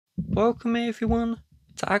Welcome everyone.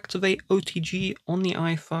 To activate OTG on the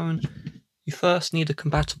iPhone, you first need a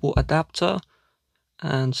compatible adapter,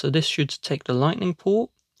 and so this should take the Lightning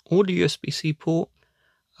port or the USB-C port,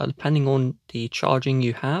 depending on the charging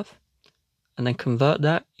you have, and then convert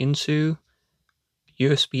that into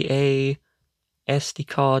USB-A, SD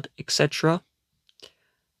card, etc.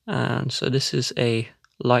 And so this is a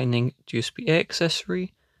Lightning to USB-A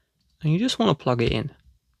accessory, and you just want to plug it in.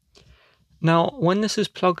 Now, when this is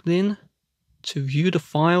plugged in, to view the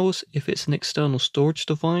files, if it's an external storage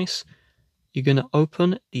device, you're going to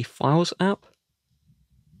open the Files app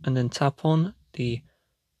and then tap on the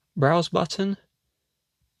Browse button,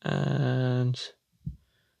 and you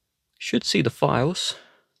should see the files.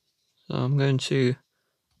 So I'm going to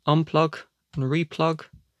unplug and replug,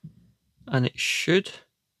 and it should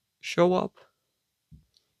show up.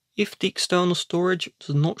 If the external storage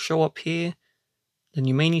does not show up here, then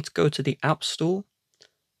you may need to go to the App Store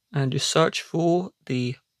and just search for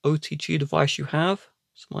the OTG device you have.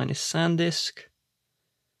 So mine is SanDisk.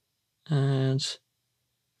 And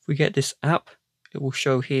if we get this app, it will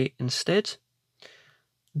show here instead.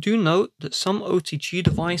 Do note that some OTG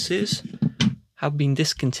devices have been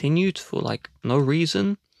discontinued for no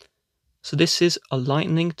reason. So this is a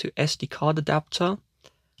Lightning to SD card adapter.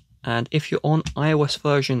 And if you're on iOS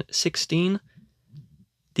version 16,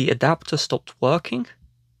 the adapter stopped working.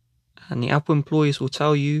 And the Apple employees will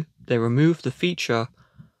tell you they removed the feature.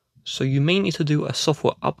 So you may need to do a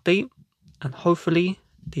software update, and hopefully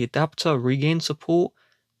the adapter regains support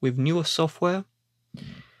with newer software.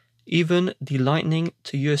 Even the Lightning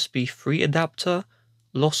to USB 3 adapter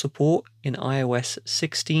lost support in iOS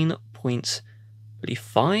 16.5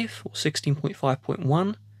 or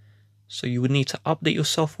 16.5.1, so you would need to update your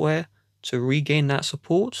software to regain that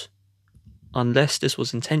support, unless this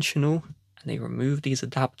was intentional and they removed these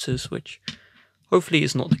adapters, which hopefully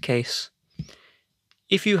is not the case.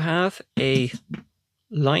 If you have a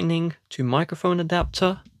Lightning to microphone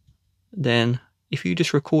adapter, then if you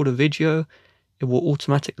just record a video, it will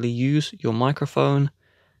automatically use your microphone.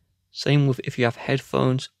 Same with if you have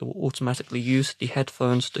headphones, it will automatically use the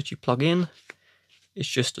headphones that you plug in. It's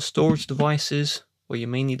just the storage devices where you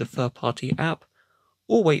may need a third-party app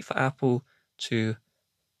or wait for Apple to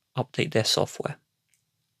update their software.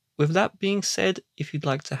 With that being said, if you'd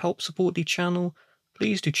like to help support the channel,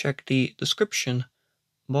 please do check the description.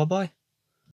 Bye bye.